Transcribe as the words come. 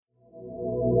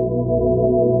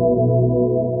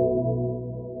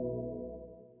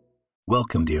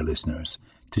Welcome, dear listeners,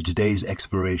 to today's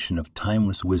exploration of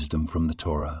timeless wisdom from the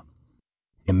Torah.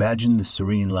 Imagine the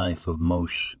serene life of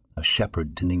Moshe, a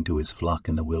shepherd tending to his flock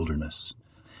in the wilderness.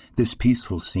 This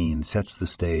peaceful scene sets the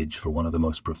stage for one of the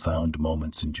most profound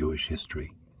moments in Jewish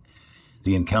history,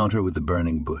 the encounter with the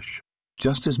burning bush.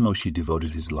 Just as Moshe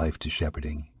devoted his life to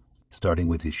shepherding, starting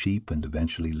with his sheep and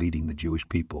eventually leading the Jewish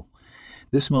people,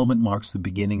 this moment marks the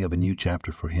beginning of a new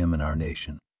chapter for him and our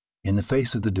nation. In the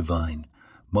face of the divine,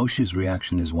 Moshe's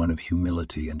reaction is one of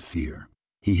humility and fear.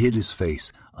 He hid his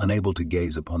face, unable to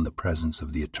gaze upon the presence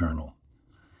of the eternal.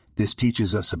 This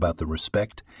teaches us about the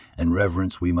respect and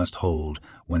reverence we must hold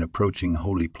when approaching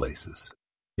holy places.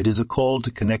 It is a call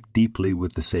to connect deeply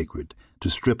with the sacred, to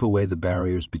strip away the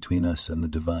barriers between us and the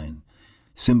divine,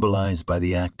 symbolized by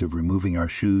the act of removing our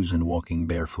shoes and walking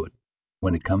barefoot.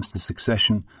 When it comes to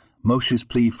succession, Moshe's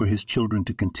plea for his children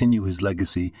to continue his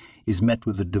legacy is met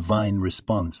with a divine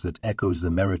response that echoes the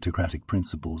meritocratic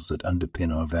principles that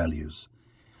underpin our values.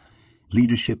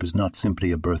 Leadership is not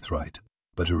simply a birthright,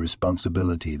 but a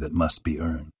responsibility that must be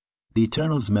earned. The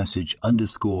Eternal's message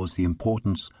underscores the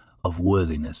importance of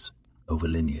worthiness over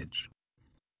lineage.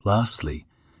 Lastly,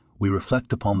 we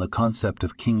reflect upon the concept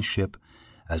of kingship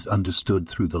as understood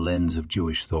through the lens of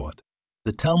Jewish thought.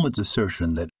 The Talmud's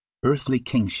assertion that earthly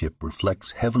kingship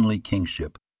reflects heavenly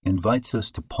kingship invites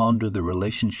us to ponder the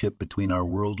relationship between our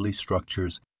worldly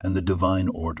structures and the divine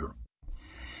order.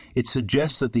 It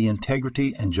suggests that the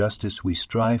integrity and justice we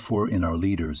strive for in our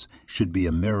leaders should be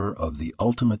a mirror of the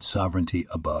ultimate sovereignty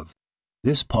above.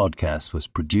 This podcast was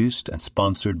produced and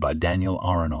sponsored by Daniel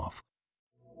Aronoff.